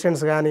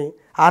కంటెస్టెంట్స్ కానీ,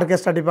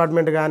 ఆర్కెస్ట్రా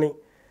డిపార్ట్మెంట్ కానీ,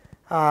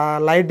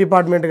 లైట్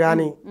డిపార్ట్మెంట్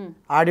కానీ,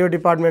 ఆడియో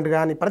డిపార్ట్మెంట్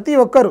కానీ,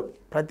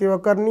 ప్రతి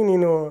ఒక్కరిని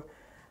నేను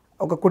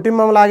ఒక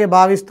కుటుంబంలాగే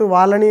భావిస్తూ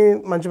వాళ్ళని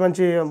మంచి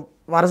మంచి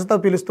వరుసతో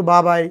పిలుస్తూ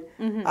బాబాయ్,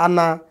 అన్న,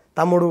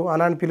 తమ్ముడు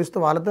అని పిలుస్తూ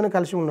వాళ్ళతోనే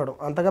కలిసి ఉండడం,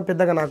 అంతగా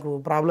పెద్దగా నాకు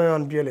ప్రాబ్లం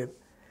ఏమనిపించలేదు.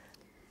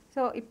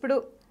 సో ఇప్పుడు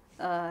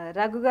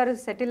రఘు గారు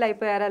సెటిల్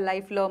అయిపోయారా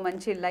లైఫ్లో?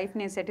 మంచి లైఫ్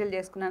నేను సెటిల్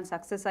చేసుకున్నాను,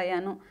 సక్సెస్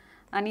అయ్యాను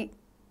అని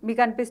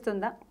మీకు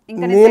అనిపిస్తుందా?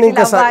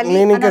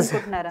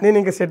 నేను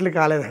ఇంకా సెటిల్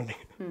కాలేదండి.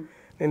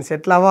 నేను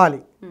సెటిల్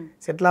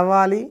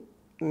అవ్వాలి,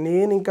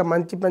 నేను ఇంకా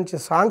మంచి మంచి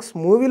సాంగ్స్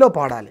మూవీలో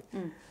పాడాలి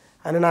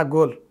అని నా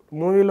గోల్.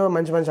 మూవీలో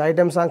మంచి మంచి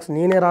ఐటెం సాంగ్స్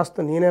నేనే రాస్తూ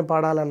నేనే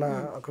పాడాలన్న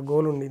ఒక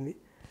గోల్ ఉండింది.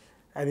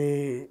 అది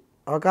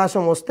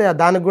అవకాశం వస్తే,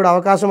 దానికి కూడా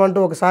అవకాశం అంటూ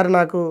ఒకసారి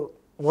నాకు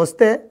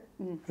వస్తే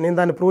నేను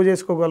దాన్ని ప్రూవ్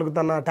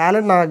చేసుకోగలుగుతున్న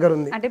టాలెంట్ నా దగ్గర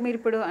ఉంది. అంటే మీరు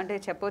ఇప్పుడు అంటే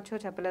చెప్పొచ్చో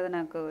చెప్పలేదో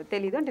నాకు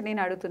తెలీదు, అంటే నేను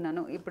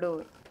అడుగుతున్నాను. ఇప్పుడు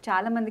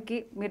చాలా మందికి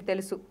మీరు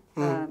తెలుసు,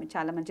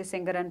 చాలా మంచి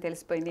సింగర్ అని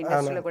తెలిసిపోయింది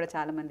ఇండస్ట్రీలో కూడా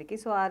చాలా మందికి.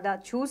 సో అదా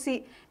చూసి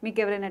మీకు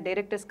ఎవరైనా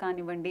డైరెక్టర్స్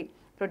కానివ్వండి,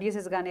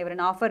 ప్రొడ్యూసర్స్ కానీ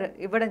ఎవరైనా ఆఫర్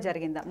ఇవ్వడం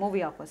జరిగిందా?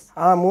 మూవీ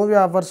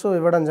ఆఫర్స్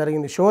ఇవ్వడం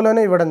జరిగింది,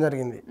 షోలోనే ఇవ్వడం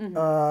జరిగింది.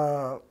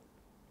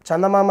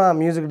 చందమామ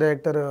మ్యూజిక్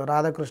డైరెక్టర్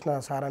రాధాకృష్ణ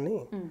సార్ అని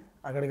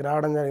అక్కడికి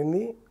రావడం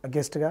జరిగింది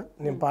గెస్ట్గా.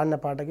 నేను పాడిన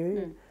పాటకి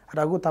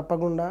రఘు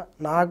తప్పకుండా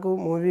నాకు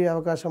మూవీ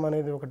అవకాశం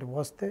అనేది ఒకటి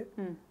వస్తే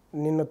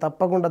నిన్ను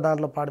తప్పకుండా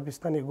దాంట్లో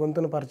పాడిపిస్తా, నీ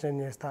గొంతును పరిచయం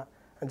చేస్తా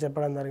అని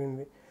చెప్పడం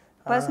జరిగింది.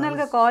 పర్సనల్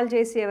గా కాల్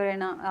చేసి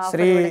ఎవరైనా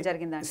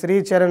శ్రీ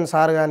చరణ్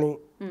సార్ కానీ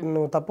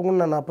నువ్వు తప్పకుండా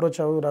నన్ను అప్రోచ్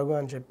అవ్వు రఘు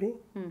అని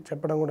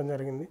చెప్పడం కూడా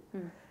జరిగింది.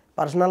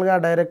 పర్సనల్గా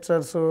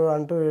డైరెక్టర్స్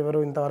అంటూ ఎవరు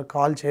ఇంతవరకు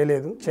కాల్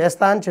చేయలేదు,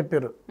 చేస్తా అని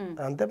చెప్పారు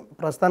అంతే.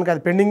 ప్రస్తుతానికి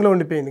అది పెండింగ్లో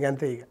ఉండిపోయింది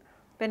అంతే, ఇక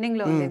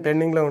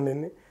పెండింగ్లో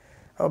ఉండింది.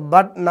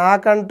 బట్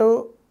నాకంటూ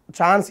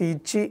ఛాన్స్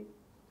ఇచ్చి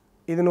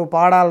ఇది నువ్వు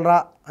పాడాలరా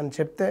అని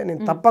చెప్తే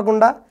నేను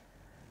తప్పకుండా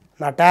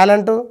నా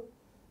టాలెంటు,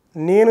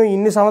 నేను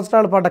ఇన్ని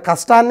సంవత్సరాలు పడ్డ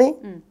కష్టాన్ని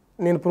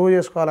నేను ప్రూవ్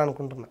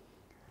చేసుకోవాలనుకుంటున్నా.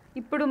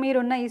 ఇప్పుడు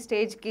మీరున్న ఈ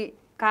స్టేజ్కి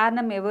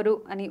కారణం ఎవరు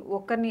అని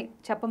ఒక్కరిని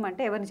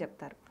చెప్పమంటే ఎవరిని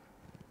చెప్తారు?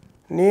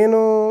 నేను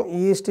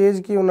ఈ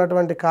స్టేజ్కి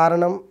ఉన్నటువంటి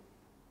కారణం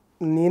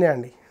నేనే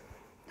అండి.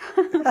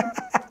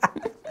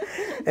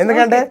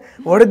 ఎందుకంటే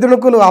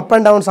ఒడిదుడుకులు అప్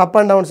అండ్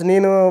డౌన్స్.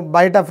 నేను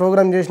బయట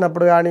ప్రోగ్రామ్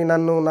చేసినప్పుడు కానీ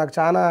నాకు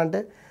చాలా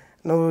అంటే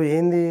నువ్వు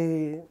ఏంది,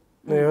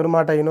 నువ్వు ఎవరి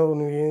మాట అయినావు,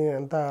 నువ్వు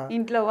ఎంత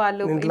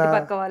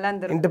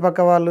ఇంటి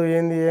పక్క వాళ్ళు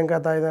ఏంది ఏం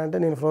కథ ఇది అంటే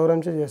నేను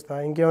ప్రోగ్రామ్సే చేస్తా,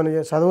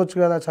 ఇంకేమైనా చదవచ్చు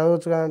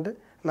కదా అంటే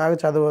నాకు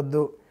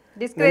చదవద్దు,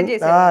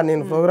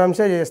 నేను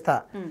ప్రోగ్రామ్సే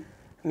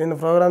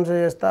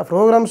చేస్తా.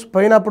 ప్రోగ్రామ్స్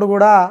పోయినప్పుడు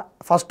కూడా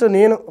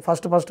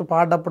ఫస్ట్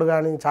పాడినప్పుడు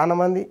కానీ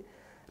చాలామంది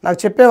నాకు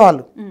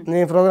చెప్పేవాళ్ళు,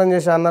 నేను ప్రోగ్రామ్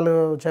చేసే అన్నలు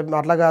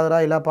అట్లా కాదురా,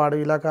 ఇలా పాడు,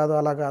 ఇలా కాదు,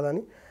 అలా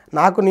కాదని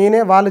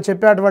నేనే వాళ్ళు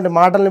చెప్పేటువంటి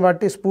మాటల్ని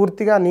బట్టి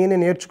స్ఫూర్తిగా నేనే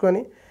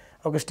నేర్చుకొని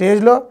ఒక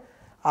స్టేజ్లో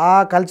ఆ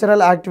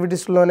కల్చరల్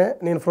యాక్టివిటీస్లోనే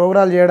నేను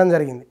ప్రోగ్రాలు చేయడం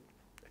జరిగింది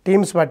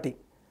టీమ్స్ బట్టి.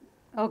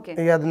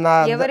 ఇక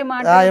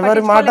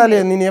ఎవరి మాట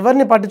లేదు, నేను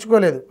ఎవరిని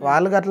పట్టించుకోలేదు.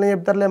 వాళ్ళకి అట్లనే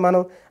చెప్తారులే,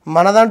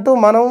 మనదంటూ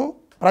మనం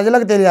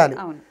ప్రజలకు తెలియాలి,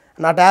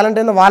 నా టాలెంట్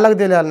ఏందో వాళ్ళకి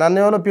తెలియాలి. నన్ను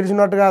ఎవరో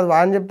పిలిచినట్టు కాదు,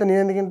 అని చెప్తే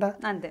నేను ఎందుకు వింటా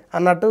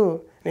అన్నట్టు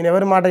నేను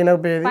ఎవరి మాట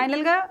వినకపోయేది.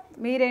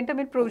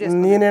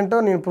 నేనేంటో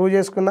నేను ప్రూవ్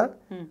చేసుకున్నా.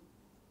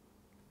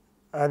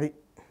 అది.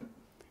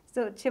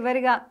 సో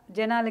చివరిగా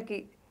జనాలకి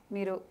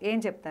మీరు ఏం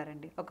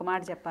చెప్తారండి, ఒక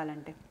మాట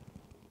చెప్పాలంటే?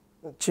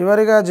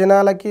 చివరిగా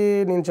జనాలకి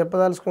నేను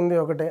చెప్పదలుచుకుంది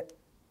ఒకటే,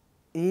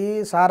 ఈ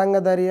సారంగ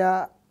దరియా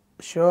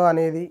షో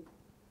అనేది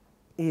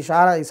ఈ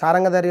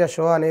సారంగ దరియా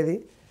షో అనేది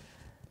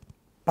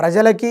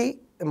ప్రజలకి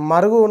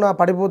మరుగున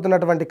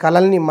పడిపోతున్నటువంటి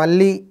కళల్ని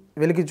మళ్ళీ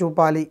వెలికి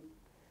చూపాలి.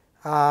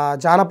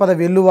 జానపద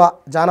విలువ,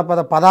 జానపద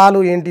పదాలు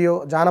ఏంటియో,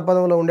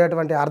 జానపదంలో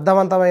ఉండేటువంటి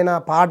అర్థవంతమైన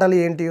పాటలు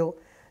ఏంటియో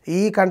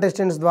ఈ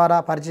కంటెస్టెంట్స్ ద్వారా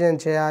పరిచయం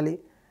చేయాలి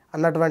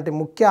అన్నటువంటి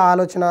ముఖ్య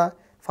ఆలోచన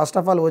ఫస్ట్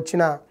ఆఫ్ ఆల్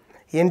వచ్చిన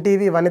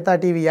ఎన్టీవీ వనితా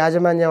టీవీ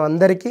యాజమాన్యం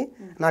అందరికీ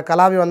నా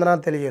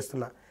కళాభివందనాలు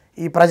తెలియజేస్తున్నా.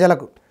 ఈ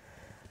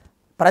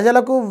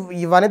ప్రజలకు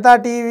ఈ వనితా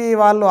టీవీ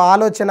వాళ్ళు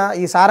ఆలోచన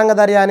ఈ సారంగ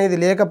దరియా అనేది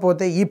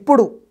లేకపోతే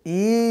ఇప్పుడు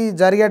ఈ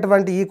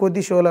జరిగేటువంటి ఈ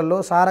కొద్ది షోలలో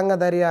సారంగ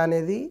దరియా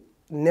అనేది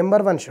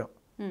నెంబర్ 1 షో.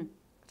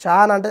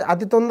 చాలా అంటే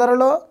అతి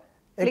తొందరలో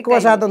ఎక్కువ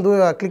శాతం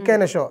క్లిక్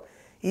అయిన షో.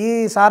 ఈ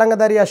సారంగ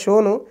దరియా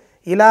షోను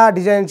ఇలా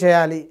డిజైన్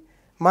చేయాలి,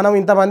 మనం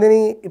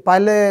ఇంతమందిని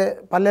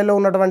పల్లెల్లో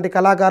ఉన్నటువంటి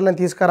కళాకారులను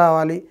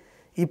తీసుకురావాలి,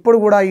 ఇప్పుడు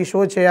కూడా ఈ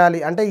షో చేయాలి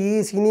అంటే ఈ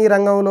సినీ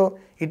రంగంలో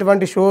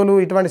ఇటువంటి షోలు,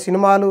 ఇటువంటి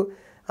సినిమాలు,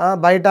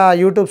 బయట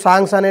యూట్యూబ్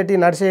సాంగ్స్ అనేటివి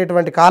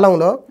నడిచేటువంటి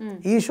కాలంలో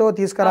ఈ షో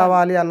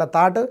తీసుకురావాలి అన్న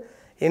థాట్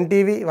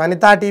ఎన్టీవీ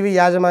వనితా టీవీ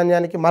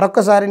యాజమాన్యానికి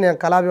మరొక్కసారి నేను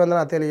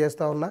కళాభివందన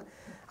తెలియజేస్తూ ఉన్నా.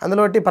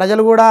 అందులో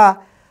ప్రజలు కూడా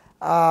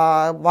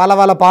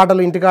వాళ్ళ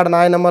పాటలు, ఇంటికాడ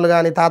నాయనమ్మలు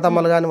కానీ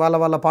తాతమ్మలు కానీ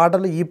వాళ్ళ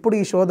పాటలు ఇప్పుడు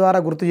ఈ షో ద్వారా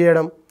గుర్తు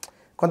చేయడం,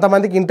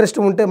 కొంతమందికి ఇంట్రెస్ట్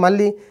ఉంటే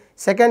మళ్ళీ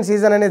సెకండ్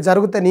సీజన్ అనేది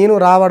జరిగితే నేను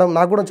రావడం,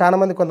 నాకు కూడా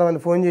చాలామంది కొంతమంది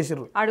ఫోన్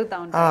చేసిర్రు,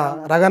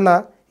 రగన్న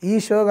ఈ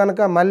షో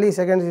కనుక మళ్ళీ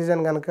సెకండ్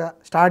సీజన్ కనుక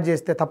స్టార్ట్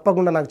చేస్తే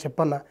తప్పకుండా నాకు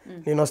చెప్పన్నా,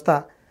 నేను వస్తా,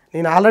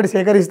 నేను ఆల్రెడీ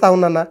సేకరిస్తూ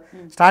ఉన్నా,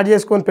 స్టార్ట్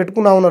చేసుకొని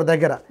పెట్టుకున్నా ఉన్నారు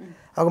దగ్గర.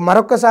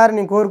 మరొక్కసారి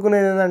నేను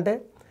కోరుకునేది ఏంటంటే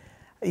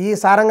ఈ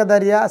సారంగ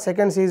దరియా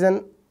సెకండ్ సీజన్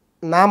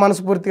నా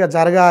మనస్ఫూర్తిగా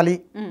జరగాలి,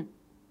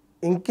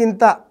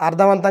 ఇంకింత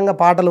అర్థవంతంగా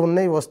పాటలు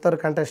ఉన్నాయి, వస్తారు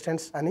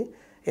కంటెస్టెంట్స్ అని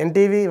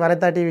ఎన్టీవీ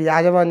వనితా టీవీ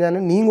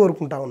యాజమాన్యాన్ని నేను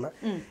కోరుకుంటా ఉన్నా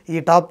ఈ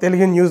టాప్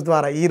తెలుగు న్యూస్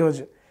ద్వారా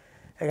ఈరోజు.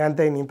 ఇక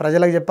అంతే, నేను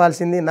ప్రజలకు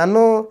చెప్పాల్సింది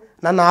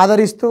నన్ను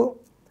ఆదరిస్తూ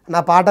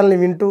నా పాటల్ని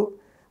వింటూ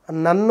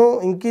నన్ను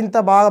ఇంకింత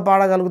బాగా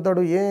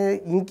పాడగలుగుతాడు,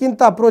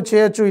 ఇంకింత అప్రోచ్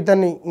చేయొచ్చు,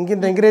 ఇతన్ని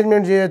ఇంకింత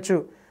ఎంకరేజ్మెంట్ చేయొచ్చు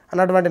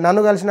అన్నటువంటి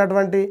నన్ను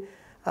కలిసినటువంటి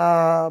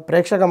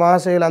ప్రేక్షక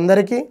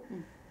మహాశయులందరికీ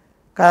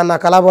నా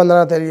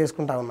కళాబంధన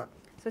తెలియజేసుకుంటా ఉన్నా.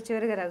 సో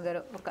చివరిగా రఘు గారు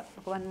ఒక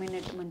 1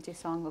 minute మంచి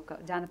సాంగ్, ఒక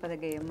జానపద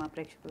గేయం మా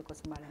ప్రేక్షకుల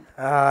కోసం పాడండి.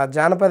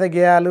 జానపద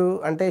గేయాలు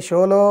అంటే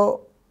షోలో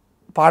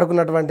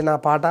పాడుకున్నటువంటి నా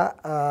పాట,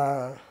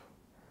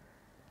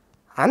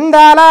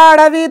 అందాల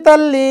అడవి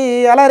తల్లి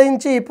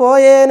అలరించి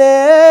పోయేనే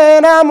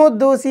నా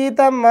ముద్దు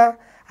సీతమ్మ,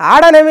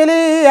 ఆడనమిలి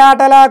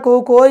ఆటలకు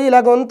కోయిల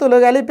గొంతులు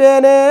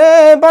కలిపేనే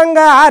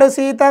బంగారు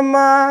సీతమ్మ,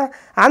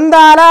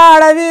 అందాల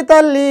అడవి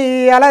తల్లి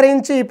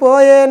అలరించి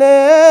పోయేనే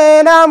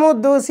నా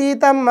ముద్దు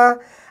సీతమ్మ,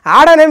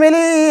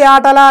 ఆడనమిలి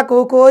ఆటలకు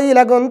కోయిల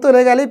గొంతులు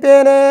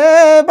కలిపేనే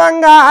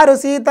బంగారు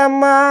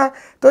సీతమ్మ,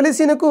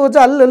 తొలిసినుకు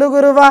జల్లులు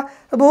గురువ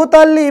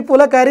భూతల్లి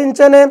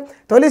పులకరించనే,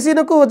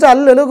 తొలిసినుకు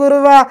జల్లులు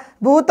గురువ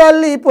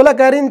భూతల్లి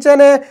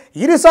పులకరించనే,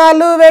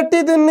 ఇరుసార్లు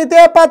వెట్టి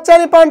దున్నితే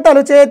పచ్చని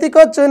పంటలు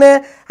చేతికొచ్చునే,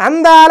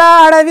 అందాల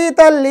అడవి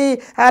తల్లి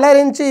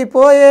అలరించి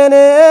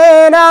పోయేనే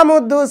నా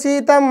ముద్దు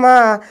సీతమ్మ,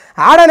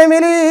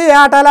 ఆడనమిలి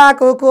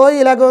ఆటలకు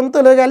కోయిల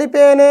గొంతులు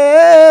కలిపేనే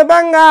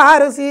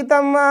బంగారు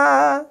సీతమ్మ.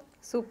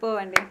 సూపర్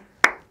అండి,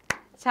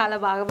 చాలా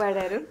బాగా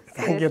పాడారు.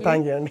 థ్యాంక్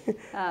యూ అండి.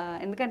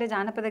 ఎందుకంటే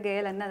జానపద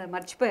గేయాలన్నీ అది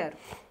మర్చిపోయారు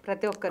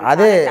ప్రతి ఒక్కరు.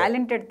 అదే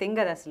టాలెంటెడ్ థింగ్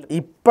అది అసలు.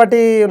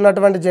 ఇప్పటి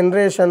ఉన్నటువంటి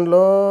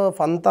జనరేషన్లో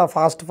అంతా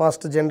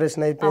ఫాస్ట్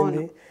జనరేషన్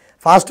అయిపోయింది.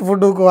 ఫాస్ట్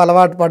ఫుడ్కు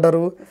అలవాటు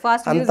పడ్డారు,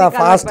 అంతా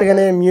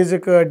ఫాస్ట్గానే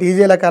మ్యూజిక్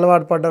డీజేలకు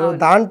అలవాటు పడ్డారు.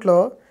 దాంట్లో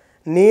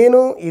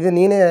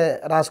నేనే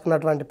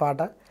రాసుకున్నటువంటి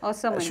పాట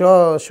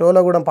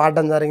షోలో కూడా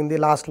పాడడం జరిగింది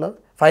లాస్ట్లో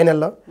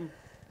ఫైనల్లో.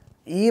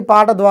 ఈ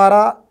పాట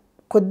ద్వారా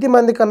కొద్ది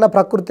మంది కన్నా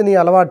ప్రకృతిని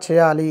అలవాటు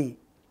చేయాలి.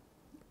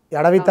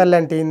 అడవి తల్లి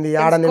అంటే ఏంది,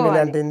 ఆడనెమిలి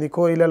అంటే ఏంది,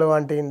 కోయిలలు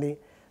అంటే ఏంది,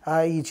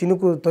 ఈ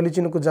తొలి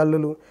చినుకు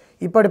జల్లులు,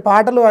 ఇప్పటి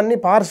పాటలు అన్నీ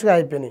పార్ష్గా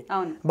అయిపోయినాయి.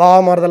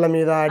 బావమరదల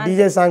మీద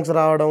డీజే సాంగ్స్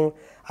రావడం,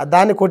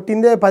 దాన్ని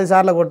కొట్టిందే 10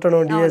 సార్లు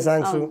కొట్టడం డీజే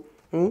సాంగ్స్.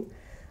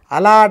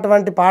 అలా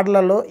అటువంటి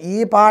పాటలలో ఈ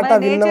పాట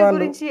విన్న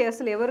వాళ్ళు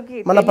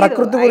మన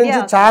ప్రకృతి గురించి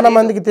చాలా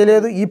మందికి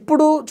తెలియదు.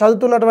 ఇప్పుడు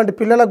చదువుతున్నటువంటి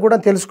పిల్లలకు కూడా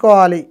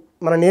తెలుసుకోవాలి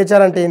మన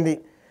నేచర్ అంటే ఏంది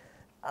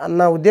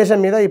అన్న ఉద్దేశం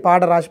మీద ఈ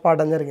పాట రాసి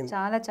పాడడం జరిగింది.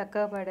 చాలా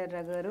చక్కగా పాడారు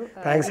రఘు గారు.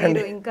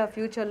 ఇంకా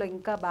ఫ్యూచర్లో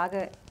ఇంకా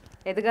బాగా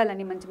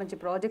ఎదగాలని, మంచి మంచి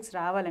ప్రాజెక్ట్స్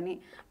రావాలని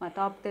మా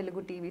టాప్ తెలుగు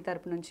టీవీ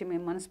తరపు నుంచి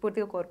మేము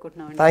మనస్ఫూర్తిగా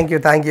కోరుకుంటున్నాం. థ్యాంక్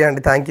యూ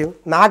అండి, థ్యాంక్ యూ.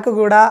 నాకు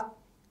కూడా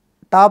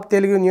టాప్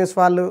తెలుగు న్యూస్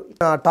వాళ్ళు,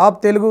 టాప్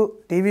తెలుగు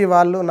టీవీ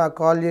వాళ్ళు నాకు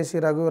కాల్ చేసి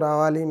రఘు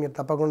రావాలి, మీరు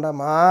తప్పకుండా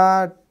మా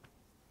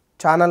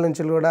ఛానల్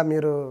నుంచి కూడా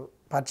మీరు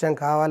పరిచయం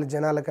కావాలి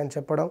జనాలకు అని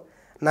చెప్పడం,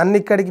 నన్ను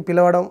ఇక్కడికి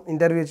పిలవడం,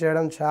 ఇంటర్వ్యూ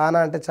చేయడం చాలా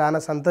అంటే చాలా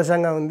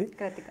సంతోషంగా ఉంది.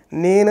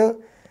 నేను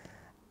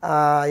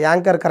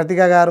యాంకర్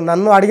కృతిక గారు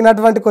నన్ను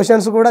అడిగినటువంటి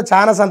క్వశ్చన్స్ కూడా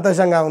చాలా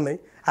సంతోషంగా ఉన్నాయి.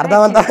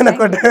 అర్థవంతమైన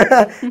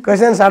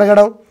క్వశ్చన్స్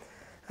అడగడం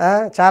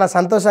చాలా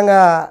సంతోషంగా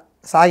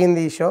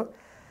సాగింది ఈ షో.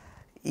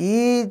 ఈ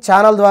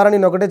ఛానల్ ద్వారా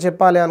నేను ఒకటే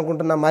చెప్పాలి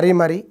అనుకుంటున్నా, మరీ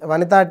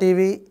వనితా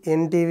టీవీ,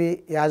 ఎన్టీవీ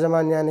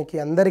యాజమాన్యానికి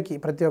అందరికీ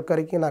ప్రతి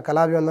ఒక్కరికి నా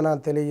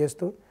కళాభివందనాలు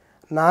తెలియజేస్తూ,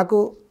 నాకు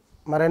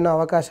మరెన్నో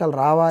అవకాశాలు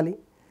రావాలి,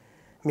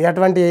 మీ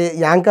అటువంటి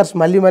యాంకర్స్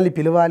మళ్ళీ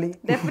పిలవాలి,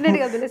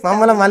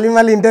 మమ్మల్ని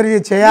మళ్ళీ ఇంటర్వ్యూ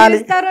చేయాలి.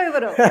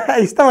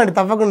 ఇస్తామండి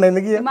తప్పకుండా.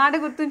 ఎందుకు మాట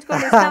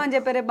గుర్తుంచుకొని ఇస్తామని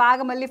చెప్పారు.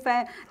 బాగా మళ్ళీ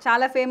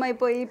చాలా ఫేమ్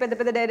అయిపోయి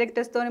పెద్ద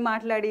డైరెక్టర్స్ తోని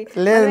మాట్లాడి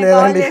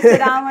లేదండి,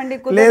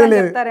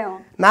 లేదు.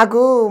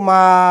 నాకు మా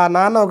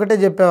నాన్న ఒకటే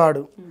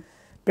చెప్పేవాడు,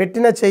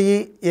 పెట్టిన చెయ్యి,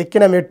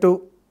 ఎక్కిన మెట్టు,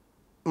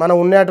 మనం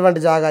ఉన్నటువంటి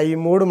జాగా, ఈ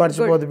 3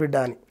 మర్చిపోదు బిడ్డ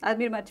అని.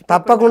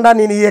 తప్పకుండా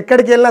నేను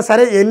ఎక్కడికి వెళ్ళినా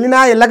సరే,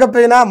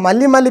 వెళ్ళకపోయినా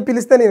మళ్ళీ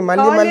పిలిస్తే నేను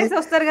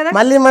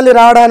మళ్ళీ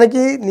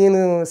రావడానికి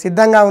నేను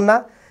సిద్ధంగా ఉన్నా.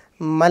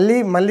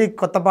 మళ్ళీ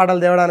కొత్త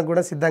పాటలు తేవడానికి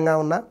కూడా సిద్ధంగా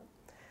ఉన్నా.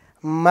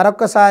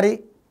 మరొక్కసారి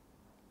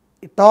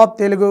టాప్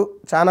తెలుగు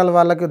ఛానల్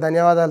వాళ్ళకు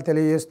ధన్యవాదాలు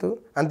తెలియజేస్తూ,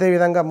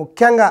 అంతేవిధంగా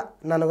ముఖ్యంగా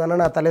నన్ను కన్నా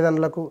నా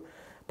తల్లిదండ్రులకు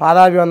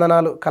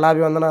పాదాభివందనాలు,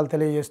 కళాభివందనాలు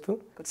తెలియజేస్తూ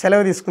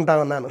సెలవు తీసుకుంటా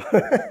ఉన్నాను.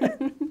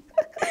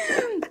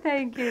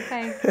 Thank you.